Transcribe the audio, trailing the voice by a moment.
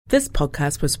This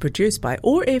podcast was produced by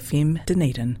OAR FM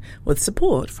Dunedin with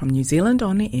support from New Zealand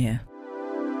On Air.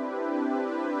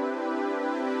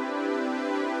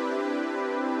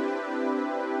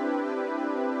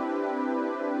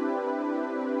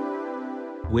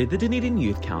 We're the Dunedin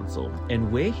Youth Council, and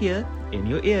we're here, in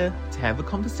your ear, to have a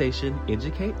conversation,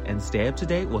 educate, and stay up to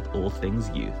date with all things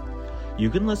youth. You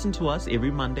can listen to us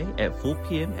every Monday at 4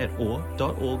 p.m. at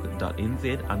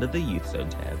oar.org.nz under the Youth Zone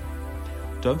tab.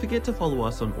 Don't forget to follow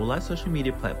us on all our social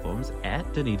media platforms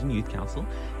at Dunedin Youth Council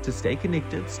to stay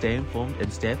connected, stay informed,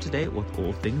 and stay up to date with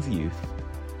all things youth.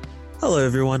 Hello,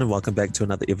 everyone, and welcome back to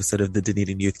another episode of the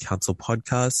Dunedin Youth Council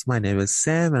podcast. My name is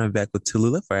Sam, and I'm back with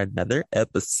Tallulah for another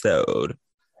episode.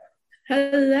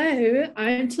 Hello,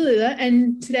 I'm Tallulah,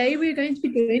 and today we're going to be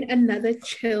doing another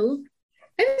chill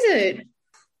episode.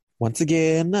 Once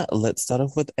again, let's start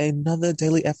off with another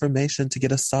daily affirmation to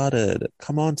get us started.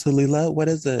 Come on, Tallulah, what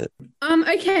is it?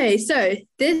 Okay, so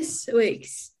this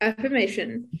week's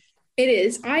affirmation, it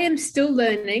is, I am still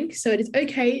learning, so it is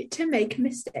okay to make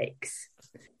mistakes.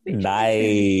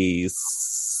 Nice.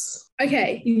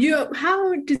 Okay,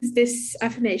 how does this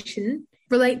affirmation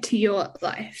relate to your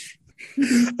life?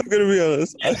 I'm going to be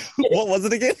honest. What was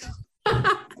it again?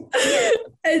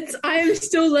 It's I am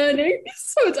still learning,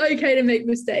 so it's okay to make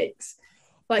mistakes.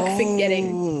 Like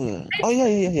forgetting. Oh,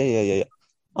 yeah.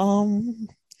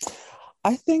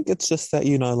 I think it's just that,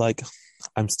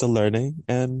 I'm still learning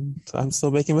and I'm still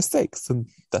making mistakes, and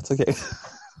that's okay.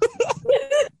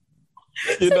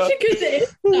 Such a good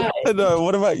insight. I know.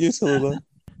 What about you, Tallulah?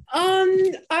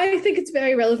 I think it's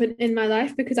very relevant in my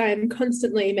life because I am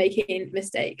constantly making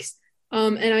mistakes.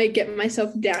 And I get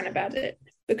myself down about it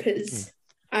because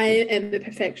I am a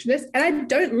perfectionist and I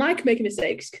don't like making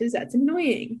mistakes because that's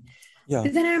annoying. Yeah.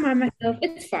 But then I remind myself,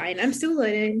 it's fine. I'm still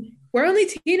learning. We're only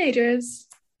teenagers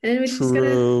and we're just going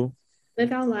to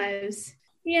live our lives,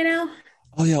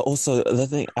 Oh, yeah. Also, the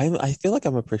thing, I feel like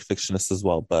I'm a perfectionist as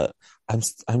well, but I'm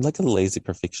like a lazy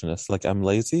perfectionist. Like, I'm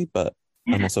lazy, but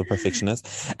I'm also a perfectionist.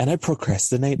 And I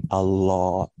procrastinate a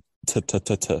lot.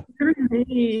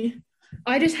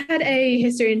 I just had a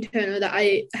history internal that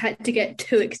I had to get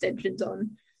 2 extensions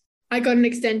on. I got an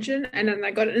extension and then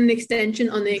I got an extension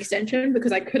on the extension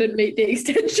because I couldn't meet the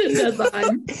extension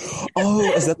deadline.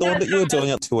 Oh, is that the one that you were doing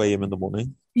at 2 a.m. in the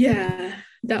morning? Yeah,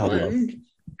 that one.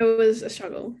 Yeah. It was a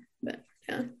struggle, but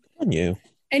yeah. I knew.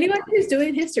 Anyone who's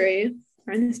doing history,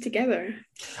 run this together.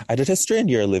 I did history in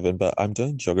year 11, but I'm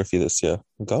doing geography this year.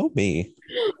 Go me.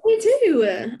 Me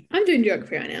too. I'm doing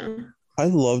geography right now. I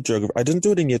love geography. I didn't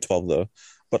do it in year 12 though,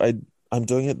 but I'm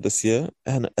doing it this year,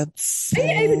 and it's Are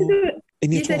you able to do it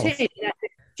in year 12? 13?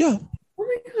 Yeah. Oh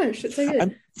my gosh, that's so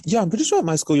good. I'm pretty sure at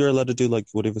my school you're allowed to do like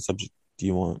whatever subject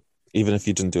you want, even if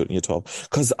you didn't do it in year 12.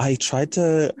 Because I tried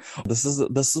to. This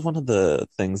is one of the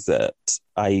things that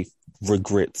I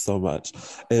regret so much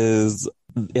is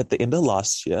at the end of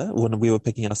last year when we were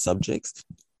picking our subjects,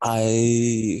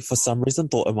 I, for some reason,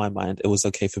 thought in my mind it was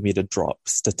okay for me to drop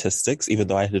statistics, even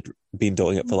though I had been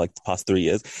doing it for like the past 3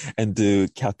 years, and do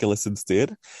calculus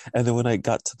instead. And then when I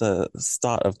got to the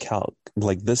start of calc,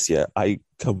 like this year, I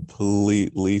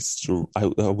completely, I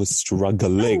was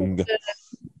struggling.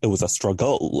 It was a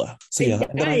struggle. So yeah,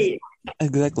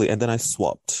 exactly. And then I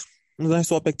swapped. And then I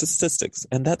swapped back to statistics.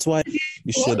 And that's why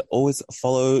you should always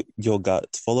follow your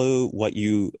gut, follow what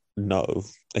you know,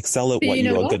 excel at what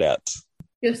you are good at.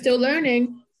 You're still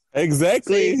learning.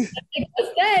 Exactly. So make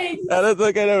mistakes. And it's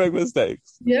okay to make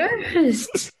mistakes.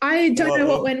 Yes. I don't know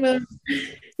what went wrong.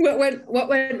 What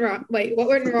went wrong? Wait, what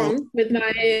went wrong with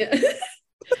my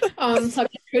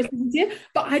subject choices this year?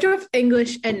 But I dropped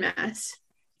English and maths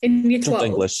in year 12.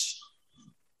 English.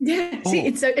 Yeah. See,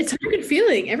 it's a good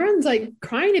feeling. Everyone's like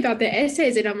crying about their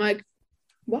essays, and I'm like,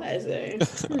 what essay?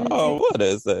 Oh, what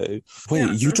essay?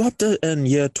 Wait, you dropped it in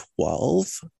year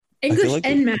 12? English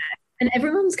and maths. And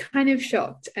everyone's kind of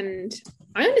shocked. And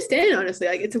I understand, honestly.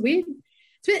 Like, it's a bit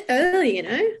early,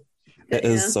 It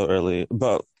is so early.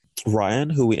 But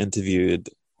Ryan, who we interviewed,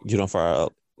 for our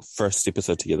first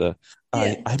episode together,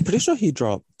 I'm pretty sure he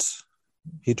dropped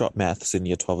maths in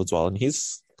year 12 as well. And look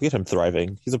at him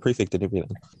thriving. He's a prefect and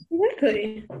everything.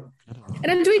 Exactly.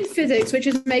 And I'm doing physics, which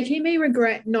is making me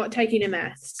regret not taking a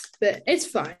maths. But it's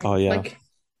fine. Oh, yeah. Like,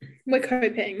 we're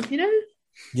coping,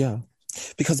 Yeah.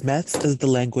 Because maths is the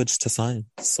language to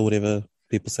science, or whatever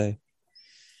people say.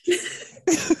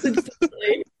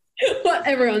 What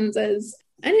everyone says.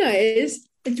 Anyways,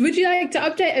 would you like to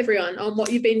update everyone on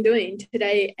what you've been doing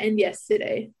today and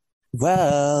yesterday?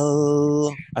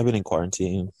 Well, I've been in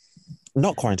quarantine.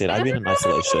 Not quarantine, I've been in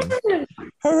isolation.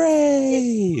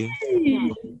 Hooray!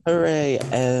 Hooray!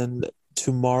 And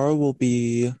tomorrow will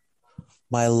be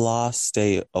my last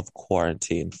day of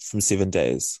quarantine from 7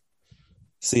 days.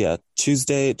 So yeah,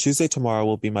 Tuesday tomorrow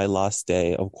will be my last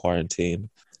day of quarantine.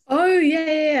 Oh,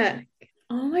 yeah.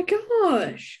 Oh my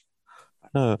gosh.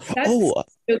 No. That's Oh,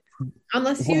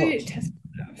 unless well, you test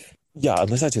positive. yeah,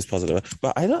 unless I test positive.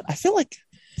 But I feel like,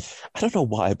 I don't know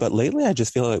why, but lately I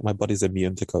just feel like my body's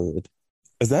immune to COVID.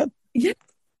 Is that Yeah, is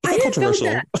I that have felt controversial?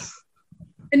 that.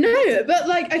 No, but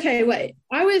like, okay, wait.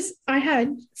 I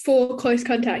had 4 close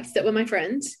contacts that were my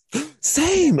friends.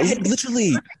 Same, I had,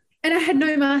 literally. and I had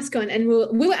no mask on, and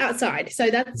we were outside, so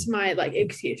that's my like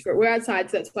excuse for it. We're outside,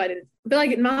 so that's why I didn't. But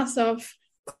like, mask off,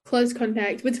 close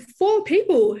contact with 4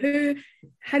 people who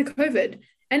had COVID,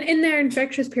 and in their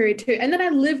infectious period too. And then I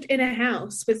lived in a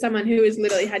house with someone who has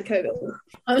literally had COVID.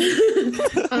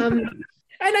 And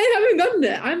I haven't gotten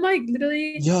it. I'm like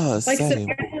literally Yeah, like same.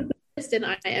 survival of the fittest, and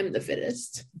I am the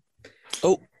fittest.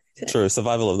 Oh, So, true.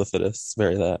 Survival of the fittest.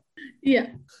 Very that. yeah.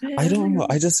 I don't know.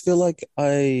 I just feel like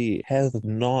I have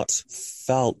not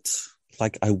felt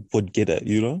like I would get it,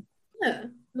 you know? Yeah.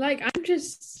 Like I'm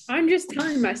just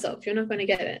telling myself you're not going to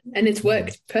get it, and it's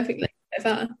worked perfectly so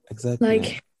far. Exactly.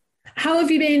 Like, how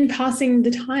have you been passing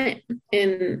the time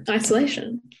in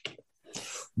isolation?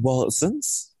 Well,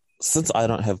 since I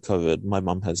don't have COVID, my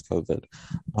mom has COVID.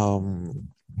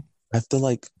 I have to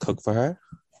like cook for her,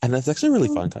 and it's actually really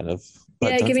fun, kind of.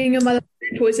 But Yeah, giving your mother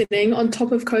food poisoning on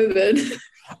top of COVID.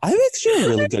 I'm actually a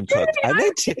really good cook. I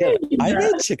made chicken. I Yeah.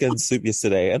 made chicken soup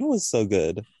yesterday, and it was so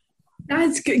good.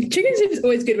 That's good. Chicken soup is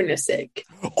always good when you're sick.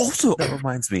 Also, that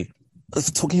reminds me.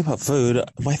 Talking about food,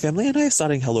 my family and I are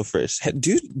starting HelloFresh. Have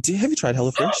you tried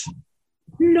HelloFresh?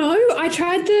 No, I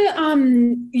tried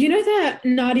the you know that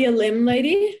Nadia Lim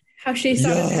lady, how she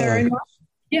started her own.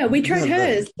 Yeah, we tried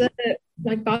hers, the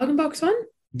like bargain box one.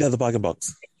 Yeah, the bargain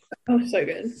box. Oh, so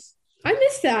good. I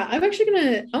missed that. I want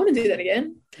to do that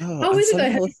again. Yeah, How I'm is it though?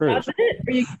 starting Have you HelloFresh. started it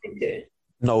or are you going to?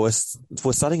 No,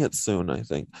 we're starting it soon, I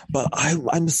think. But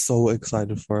I'm so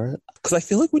excited for it because I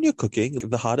feel like when you're cooking,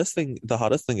 the hardest thing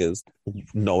is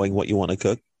knowing what you want to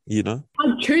cook, you know?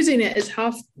 Choosing it is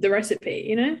half the recipe,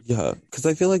 you know? Yeah, because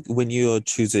I feel like when you're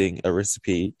choosing a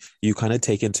recipe, you kind of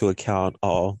take into account,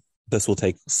 oh, this will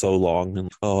take so long, and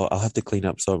oh, I'll have to clean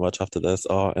up so much after this.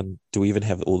 Oh, and do we even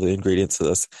have all the ingredients for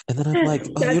this? And then I'm like,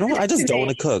 oh, you know what? I just don't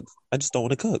want to cook. I just don't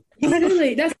want to cook.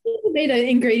 Totally. That's me, the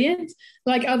ingredients.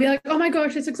 Like, I'll be like, oh my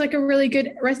gosh, this looks like a really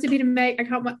good recipe to make. I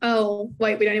can't, oh,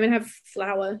 wait, we don't even have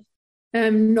flour.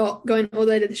 I'm not going all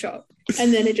the way to the shop.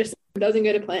 And then it just doesn't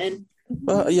go to plan.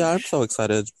 But yeah, I'm so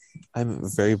excited. I'm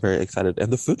very, very excited.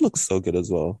 And the food looks so good as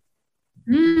well.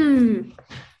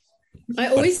 I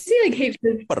always see like heaps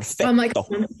of Perfecto. like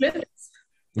sponsorships.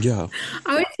 Yeah.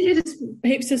 I always see just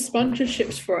heaps of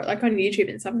sponsorships for it, like on YouTube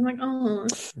and stuff. I'm like, oh,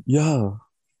 Yeah.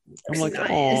 I'm like, nice.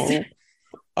 oh,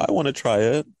 I want to try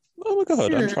it. Oh my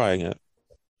God, I'm Yeah. trying it.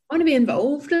 I want to be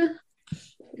involved.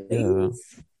 Yeah.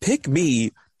 Pick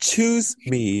me, choose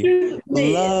me,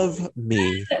 Me. love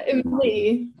me.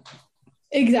 Me.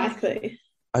 Exactly.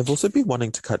 I've also been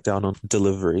wanting to cut down on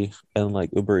delivery and like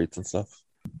Uber Eats and stuff.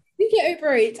 You get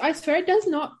Uber Eats. I swear it does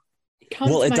not come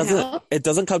to my house. It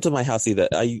doesn't come to my house either.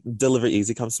 I Deliver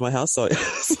Easy comes to my house, so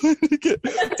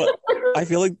but I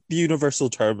feel like the universal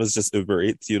term is just Uber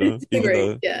Eats, you know? It's Uber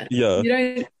Eats, yeah. Yeah. You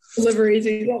don't deliver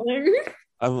easy something.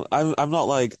 I'm not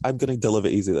like I'm gonna deliver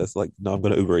easy this. Like, no, I'm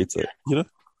gonna Uber Eats it, you know?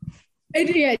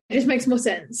 It just makes more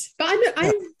sense. But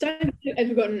I don't think I've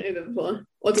ever gotten an Uber before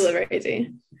or deliver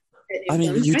easy. I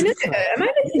mean, you I know. Am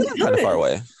I kind of far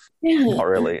away. Yeah. Not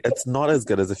really. It's not as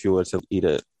good as if you were to eat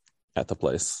it at the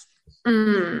place.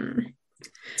 TBH.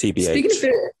 Speaking of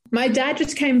food, my dad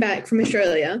just came back from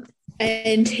Australia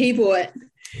and he bought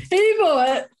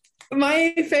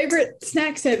my favorite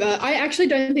snacks ever. I actually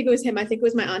don't think it was him. I think it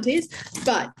was my aunties,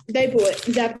 but they bought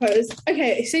Zappos.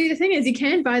 Okay, see, the thing is, you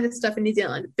can buy this stuff in New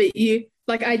Zealand,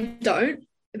 but I don't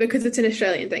because it's an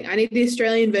Australian thing. I need the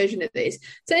Australian version of these.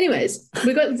 So anyways,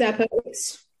 we got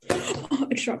Zappos. Oh,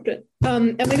 I dropped it.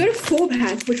 And we got a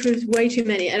 4-pack, which was way too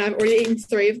many, and I've already eaten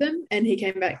 3 of them, and he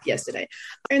came back yesterday.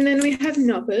 And then we have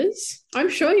Knoppers. I'm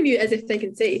showing you as if they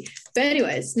can see. But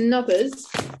anyways, Knoppers,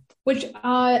 which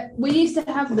we used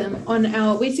to have them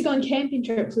we used to go on camping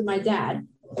trips with my dad,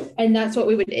 and that's what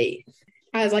we would eat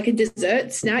as like a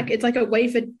dessert snack. It's like a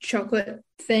wafered chocolate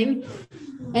thing,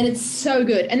 and it's so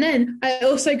good. And then I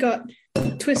also got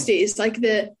Twisties, like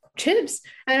the chips,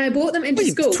 and I bought them into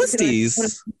school.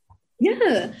 Twisties?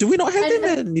 Yeah. Do we not have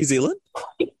them in New Zealand?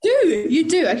 You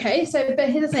do. Okay. So, but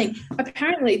here's the thing.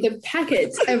 Apparently, the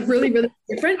packets are really, really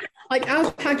different. Like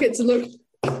our packets look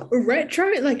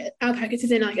retro. Like our packets,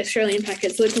 as in like Australian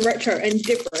packets, look retro and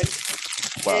different.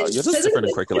 Wow, And you're just different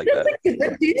and quirky like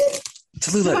that.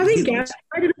 Tallulah, I mean, Gary,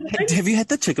 I don't know. have you had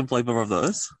the chicken flavor of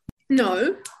those?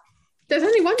 No, there's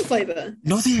only one flavor.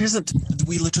 No, there isn't.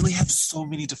 We literally have so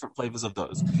many different flavors of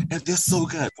those, and they're so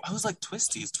good. I was like,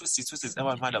 twisties. In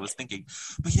my mind, I was thinking,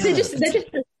 but yeah, They're just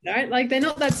right. Like they're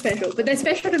not that special, but they're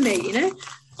special to me. You know,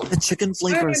 the chicken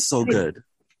flavor is so good.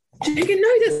 chicken. No,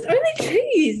 there's only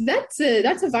cheese. That's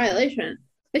a violation.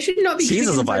 There should not be Cheese is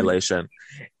a chicken violation.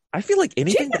 I feel like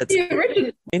anything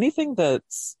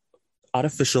that's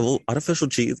artificial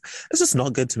cheese, it's just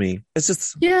not good to me. It's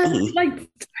just like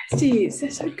twisties.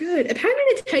 They're so good. Apparently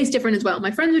they taste different as well.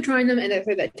 My friends are trying them and they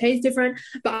say they taste different,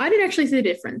 but I didn't actually see the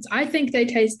difference. I think they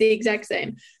taste the exact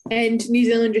same. And New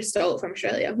Zealand just stole it from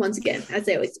Australia once again, as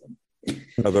they always do.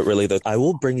 No, but really though, I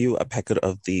will bring you a packet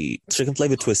of the chicken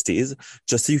flavored twisties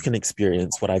just so you can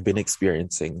experience what I've been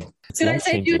experiencing. Should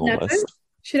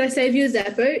I save you a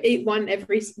Zappo? Eat one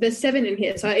there's 7 in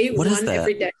here, so I eat one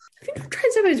every day. I think I've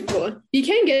tried Zappos before. You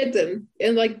can get them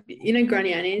in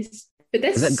Granny Annie's, but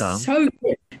they're so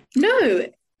good. No,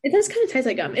 it does kind of taste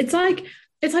like gum. It's like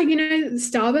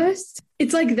Starburst.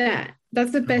 It's like that.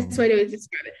 That's the best way to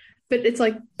describe it. But it's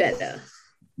like better.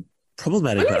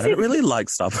 Problematic. I don't really like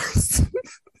Starburst.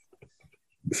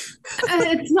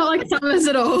 It's not like Starburst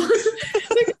at all.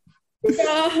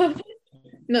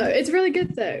 No, it's really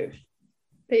good though.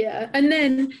 But yeah, and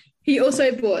then he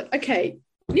also bought. Okay,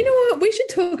 you know what? We should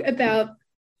talk about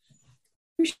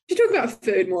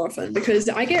food more often because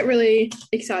I get really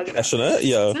excited. Passionate,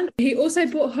 yeah. He also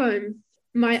brought home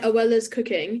my abuela's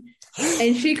cooking,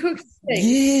 and she cooks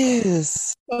things.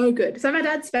 Yes, so good. So my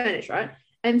dad's Spanish, right?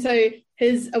 And so my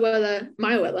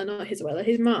abuela, not his abuela,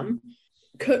 his mum,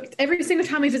 cooked every single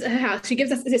time we visit her house. She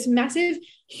gives us this massive,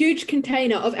 huge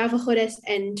container of alfajores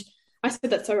and I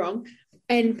said that so wrong.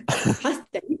 And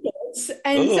pastéis.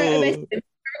 And so basically,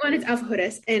 everyone is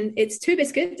alfajores, and it's 2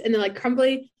 biscuits, and they're like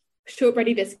crumbly,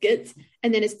 shortbready biscuits,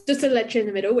 and then it's just a leche in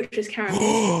the middle, which is caramel.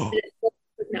 And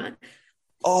it's nut.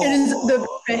 Oh. It is the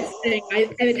best thing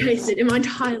I've ever tasted in my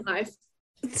entire life.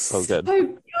 It's so good.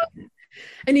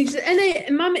 And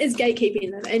Mum is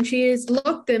gatekeeping them, and she has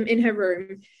locked them in her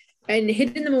room and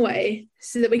hidden them away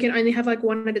so that we can only have like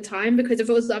one at a time, because if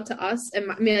it was up to us and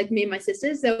me and my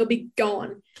sisters, they would be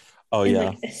gone. Oh,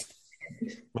 yeah.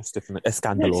 Most definitely.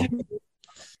 Escándalo.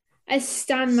 I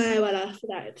stand my abuela for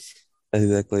that.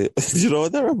 Exactly. You know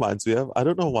what that reminds me of? I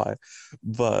don't know why,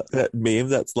 but that meme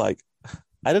that's like,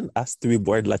 I didn't ask to be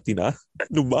born Latina.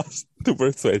 Nomás tu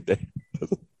suerte.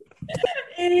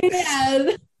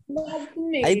 Yes. That's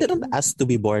me. I didn't ask to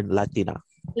be born Latina.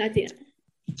 I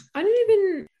don't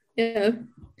even... Yeah.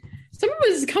 Someone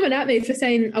was coming at me for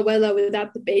saying abuela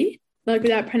without the B, like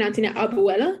without pronouncing it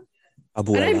abuela.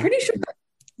 And I'm pretty sure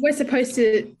we're supposed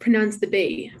to pronounce the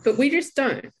B, but we just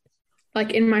don't.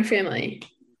 Like in my family.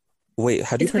 Wait,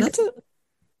 how do you pronounce it?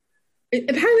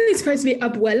 Apparently it's supposed to be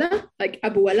abuela, like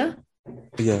abuela.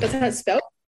 Yeah. That's how it's spelled.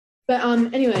 But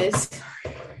anyways.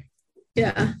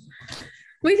 Yeah.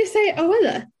 We just say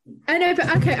abuela. I know, but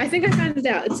okay, I think I found it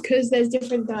out. It's because there's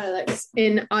different dialects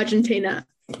in Argentina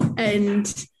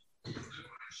and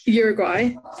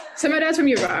Uruguay. So my dad's from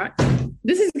Uruguay.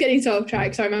 This is getting so off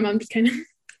track. Sorry, my mum just came in.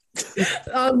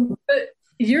 But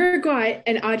Uruguay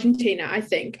and Argentina, I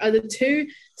think, are the 2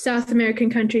 South American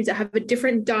countries that have a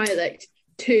different dialect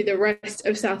to the rest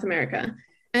of South America.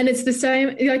 And it's the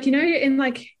same, like, you know, in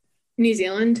like New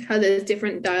Zealand, how there's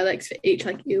different dialects for each,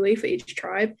 like iwi for each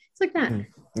tribe. It's like that.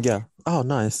 Yeah. Oh,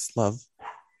 nice. Love.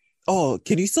 Oh,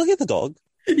 can you still hear the dog?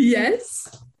 Yes.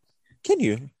 Can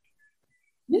you?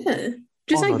 Yeah.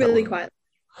 Just really quiet.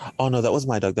 Oh, no, that was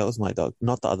my dog.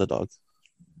 Not the other dog.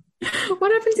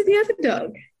 What happened to the other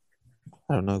dog?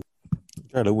 I don't know.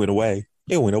 It went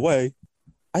away.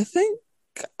 I think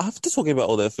after talking about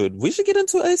all that food, we should get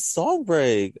into a song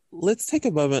break. Let's take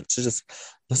a moment to just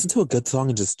listen to a good song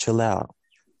and just chill out.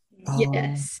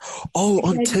 Yes.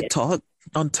 On TikTok,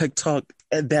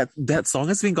 that song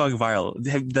has been going viral.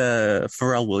 The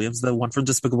Pharrell Williams, the one from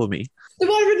Despicable Me. The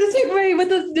one from Despicable Me with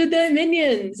the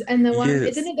minions and the one,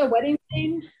 isn't it the wedding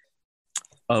scene?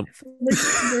 I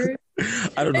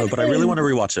don't know, but I really want to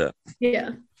rewatch it.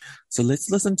 Yeah. So let's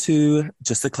listen to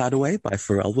Just a Cloud Away by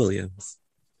Pharrell Williams.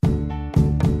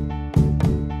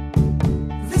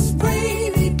 This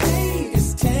rainy day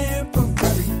is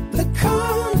temporary. The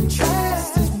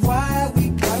contrast is why we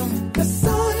got 'em. The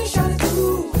sun shining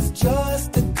through is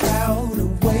just a cloud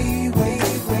away.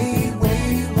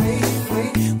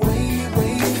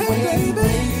 Hey,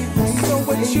 baby, so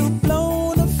what you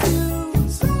blown a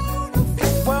fuse?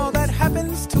 Well, that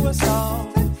happens to us all.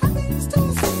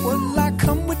 Well, I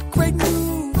come with great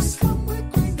news.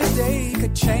 The day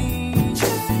could change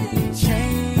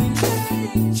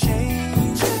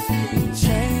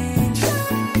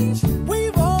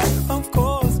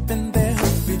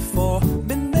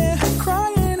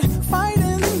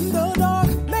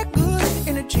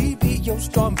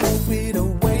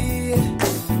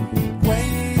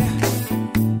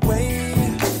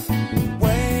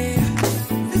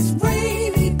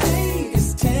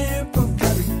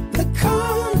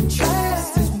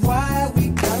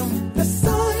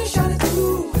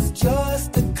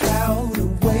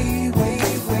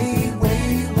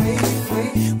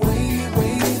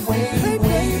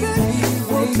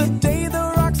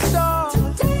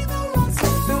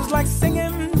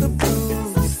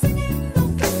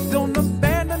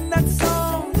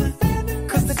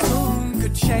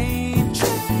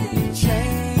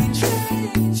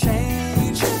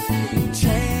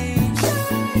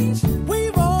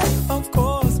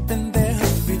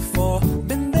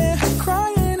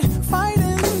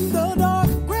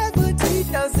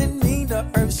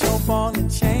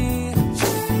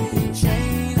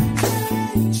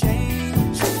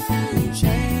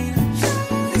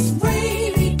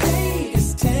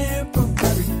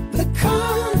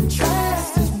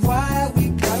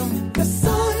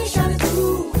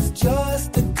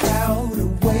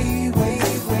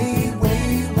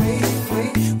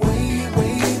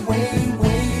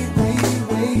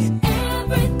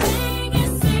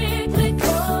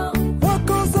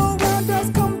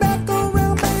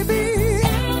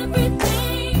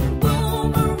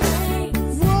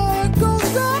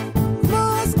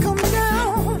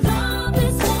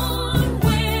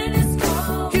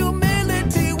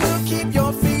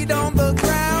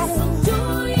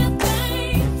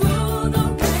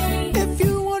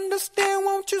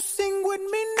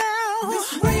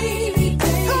rainy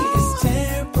day is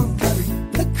temporary.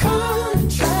 The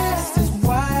contrast is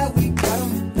why we got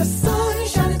 'em. The sun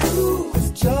shining through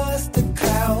is just a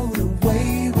cloud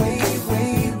away, way,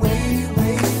 way, way,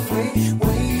 way, way,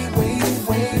 way, way,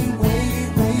 way, way,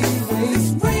 way, way. This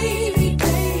rainy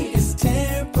day is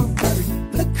temporary.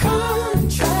 The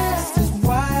contrast is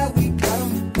why we got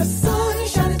 'em. The sun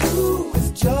shining through is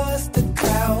just a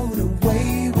cloud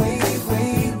away, way,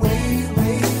 way, way,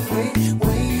 way, way,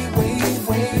 way,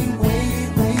 way, way,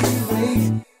 way,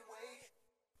 way.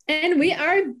 And we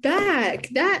are back.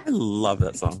 That I love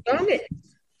that song. song is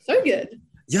so good.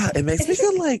 Yeah, it makes me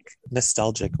feel like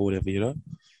nostalgic or whatever, you know?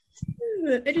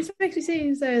 It just makes me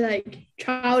seem so like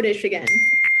childish again.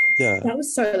 Yeah. That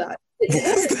was so loud. What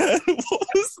was that? What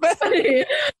was that? Funny.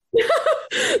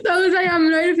 That was a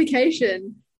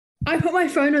notification. I put my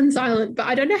phone on silent, but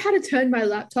I don't know how to turn my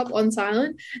laptop on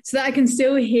silent so that I can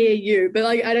still hear you. But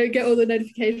like, I don't get all the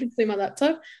notifications through my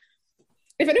laptop.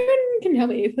 If anyone can help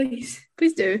me, please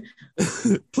do.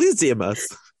 Please DM us.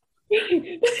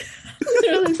 Really,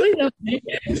 please help me.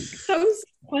 That was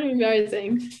kind of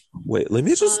embarrassing. Wait, let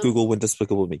me just Google when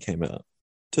Despicable Me came out.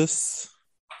 Just,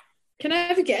 Can I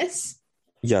have a guess?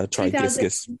 yeah, try guess.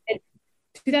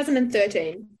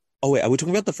 2013. Oh, wait, are we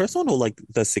talking about the first one or like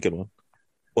the second one?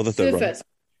 Or the third The one? first.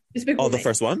 Despicable Oh, the Me.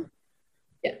 first one?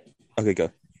 Yeah. Okay, go.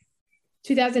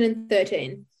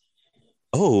 2013.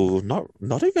 Oh, not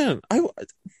even,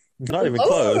 not even Oh,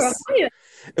 close. right.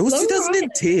 It was Lower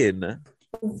 2010.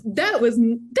 That is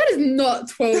not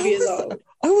 12 That years was- old.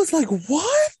 I was like,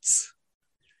 what?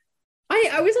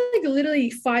 I was like literally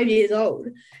 5 years old.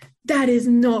 That is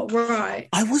not right.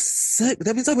 I was 6.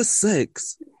 That means I was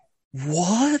 6.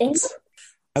 What? Oh.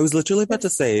 I was literally about to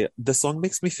say the song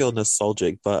makes me feel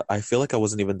nostalgic, but I feel like I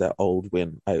wasn't even that old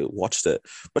when I watched it.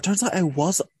 But turns out I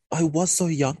was so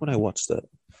young when I watched it.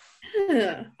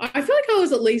 Yeah. I feel like I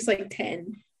was at least like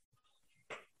 10.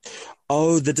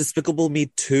 Oh, the Despicable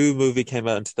Me 2 movie came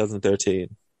out in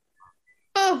 2013.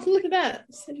 Oh, look at that.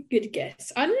 Such a good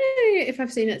guess. I don't know if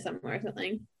I've seen it somewhere or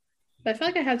something, but I feel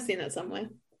like I have seen it somewhere.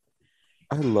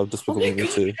 I love Oh Despicable my Me God,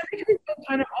 2. that makes me feel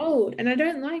kind of old, and I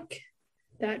don't like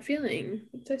that feeling.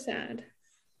 It's so sad.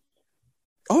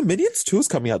 Oh, Minions 2 is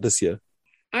coming out this year.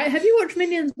 Have you watched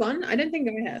Minions 1? I don't think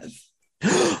I have.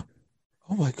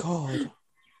 Oh my God.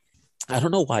 I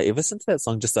don't know why. Ever since that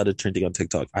song just started trending on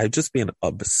TikTok, I've just been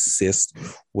obsessed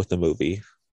with the movie.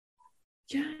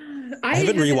 Yeah. I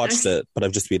haven't rewatched it, but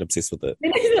I've just been obsessed with it.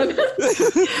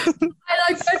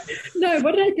 No,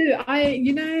 what did I do?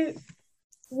 You know,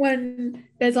 when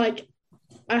there's like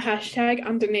a hashtag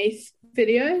underneath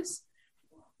videos,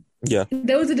 Yeah.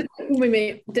 there was a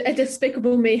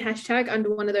Despicable Me hashtag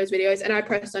under one of those videos, and I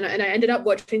pressed on it, and I ended up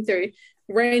watching through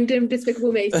random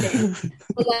Despicable Me scenes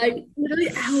for like literally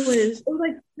hours, or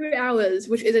like 2 hours,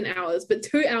 which isn't hours, but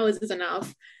 2 hours is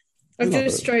enough. I Of love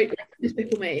just it. straight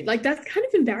Despicable Me. Like, that's kind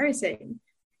of embarrassing.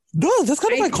 No, that's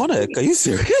kind of I- iconic. Are you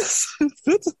serious?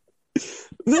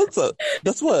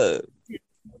 That's what. It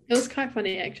was quite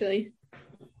funny, actually.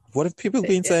 What have people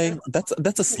been saying?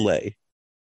 That's a sleigh.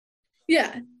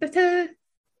 Yeah, that's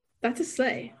a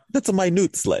sleigh. That's a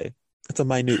minute sleigh. That's a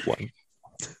minute one.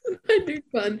 Minute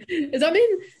one. Does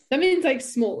that means like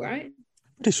small, right?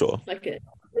 Pretty sure. Like a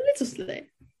little sleigh.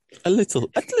 A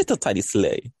little tiny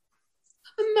sleigh.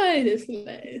 A minor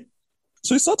sleigh.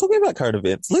 So we start talking about current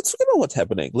events. Let's talk about what's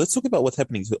happening. Let's talk about what's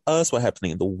happening to us, what's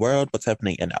happening in the world, what's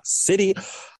happening in our city.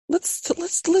 Let's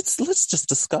just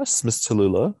discuss, Miss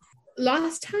Tallulah.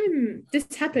 Last time this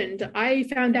happened, I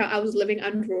found out I was living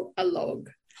under a log.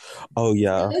 Oh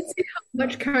yeah. Let's see how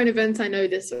much current events I know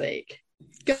this week.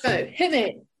 Go, hit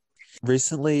me.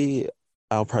 Recently,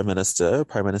 our Prime Minister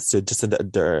Jacinda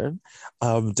Ardern,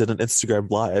 did an Instagram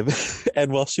live,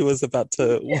 and while she was about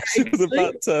to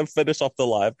finish off the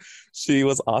live, she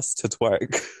was asked to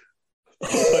twerk.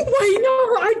 Wait, no,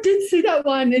 I did see that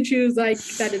one, and she was like,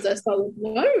 "That is a solid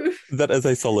no." That is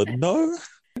a solid no.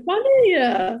 Funny.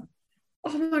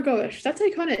 Oh my gosh, that's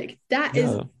iconic. That is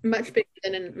Yeah. much bigger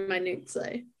than in my nude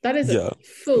sleigh. That is Yeah. a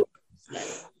full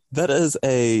sleigh. That is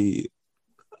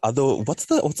what's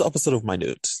the opposite of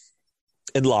minute?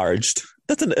 Enlarged.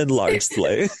 That's an enlarged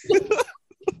sleigh.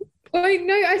 Wait,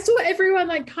 no, I saw everyone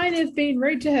like kind of being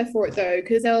rude to her for it though,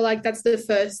 because they were like, "That's the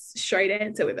first straight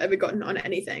answer we've ever gotten on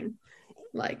anything."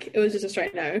 Like, it was just a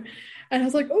straight no, and I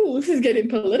was like, "Oh, this is getting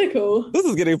political." This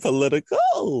is getting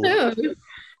political. No.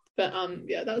 But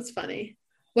yeah, that was funny.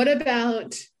 What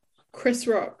about Chris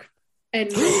Rock and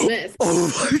Will Smith?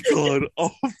 Oh my god.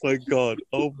 Oh my god.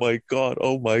 Oh my god.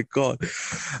 Oh my god.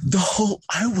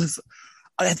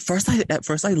 At first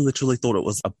I literally thought it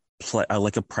was a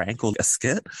like a prank or a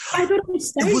skit. I thought it was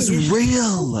staged. It was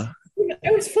real.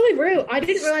 It was fully real. I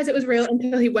didn't realize it was real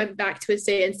until he went back to his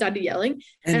seat and started yelling.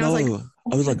 And I was like,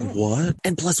 I was like, what?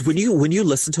 And plus, when you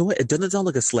listen to it, it didn't sound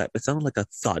like a slap. It sounded like a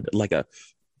thud, like a.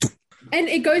 And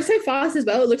it goes so fast as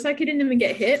well. It looks like he didn't even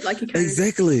get hit. Like he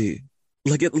Exactly.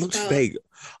 Like it looks fake.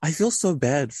 I feel so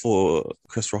bad for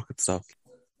Chris Rock and stuff.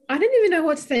 I didn't even know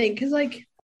what to think because, like,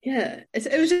 yeah,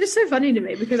 it was just so funny to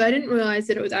me because I didn't realize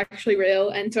that it was actually real.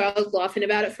 And so I was laughing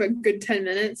about it for a good 10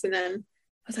 minutes. And then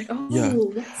I was like, oh,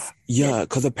 yeah,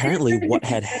 because apparently what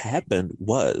had happened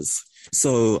was,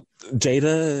 so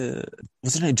Jada,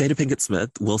 what's her name? Jada Pinkett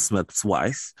Smith, Will Smith's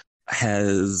wife,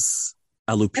 has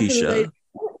alopecia.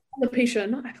 Alopecia,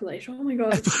 not Appalachia. Oh my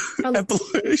god.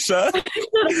 Appalachia?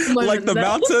 Like the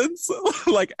mountains?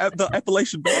 Like the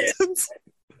Appalachian Mountains?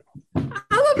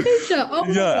 Alopecia. Oh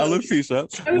my god. Alopecia.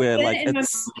 Where like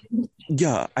it's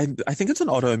I think it's an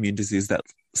autoimmune disease that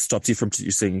stops you from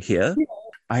producing hair.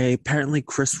 Apparently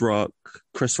Chris Rock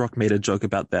made a joke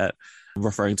about that,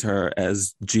 referring to her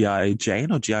as G.I.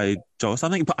 Jane or G.I. Joe or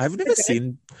something. But I've never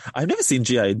seen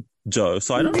G.I. Joe,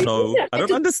 so I don't know. I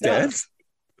don't understand.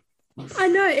 I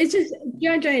know, it's just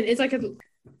G.I. Jane is like a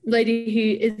lady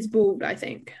who is bald, I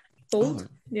think. Bald?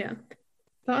 Yeah.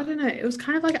 But I don't know. It was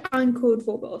kind of like uncalled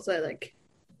for, but also like,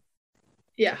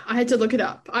 yeah, I had to look it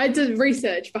up. I had to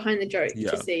research behind the joke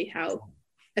to see how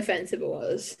offensive it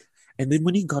was. And then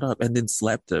when he got up and then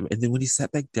slapped him, and then when he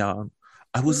sat back down,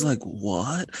 I was like,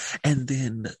 what? And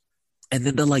then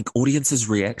the like audience's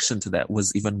reaction to that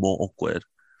was even more awkward.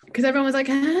 Because everyone was like,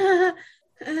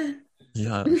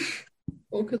 Yeah.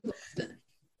 Awkward.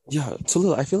 Yeah,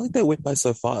 Tallulah, I feel like that went by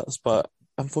so fast, but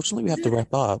unfortunately we have to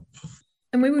wrap up.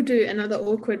 And we will do another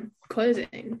awkward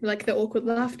closing, like the awkward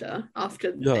laughter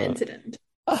after the incident.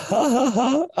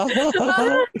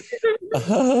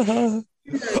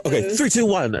 Okay, 3, 2,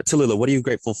 1. Tallulah, what are you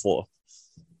grateful for?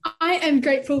 I am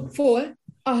grateful for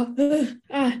oh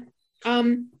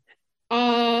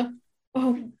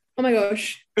my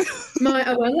gosh. My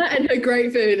abuela and her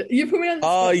great food. You put me on the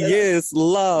spot. Oh yes,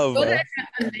 love.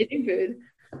 Amazing food.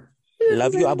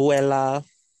 Love you, abuela.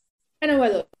 And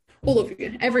abuela. All of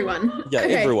you. Everyone. Yeah,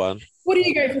 okay. Everyone. What are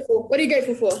you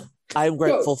grateful for? I'm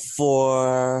grateful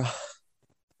for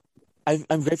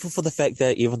I'm grateful for the fact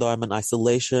that even though I'm in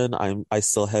isolation, I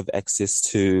still have access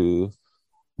to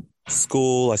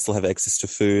school, I still have access to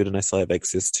food, and I still have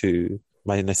access to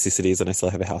my necessities, and I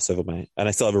still have and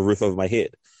I still have a roof over my head.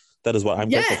 That is what I'm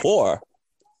grateful for.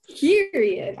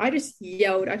 Period. I just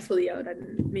yelled. I fully yelled. I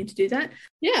didn't mean to do that.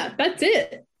 Yeah, that's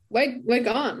it. We're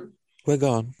gone. We're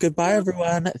gone. Goodbye,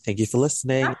 everyone. Thank you for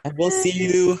listening. Bye. And we'll see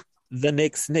you the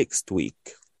next week.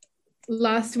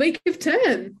 Last week of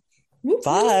term. Whoop,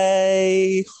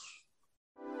 bye.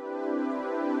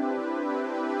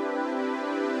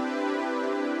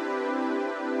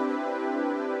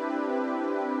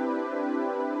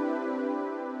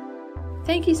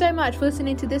 Thank you so much for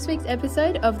listening to this week's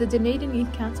episode of the Dunedin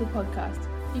Youth Council podcast.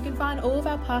 You can find all of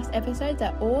our past episodes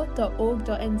at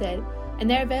or.org.nz, and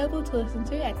they're available to listen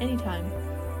to at any time.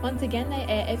 Once again, they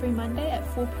air every Monday at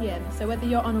 4 p.m, so whether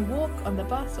you're on a walk, on the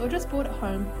bus, or just bored at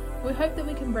home, we hope that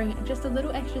we can bring just a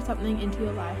little extra something into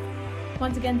your life.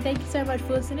 Once again, thank you so much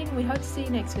for listening, and we hope to see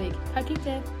you next week. Ka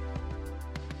kite.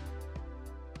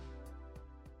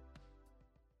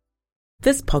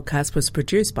 This podcast was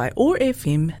produced by OAR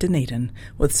FM Dunedin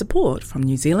with support from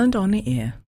New Zealand On Air.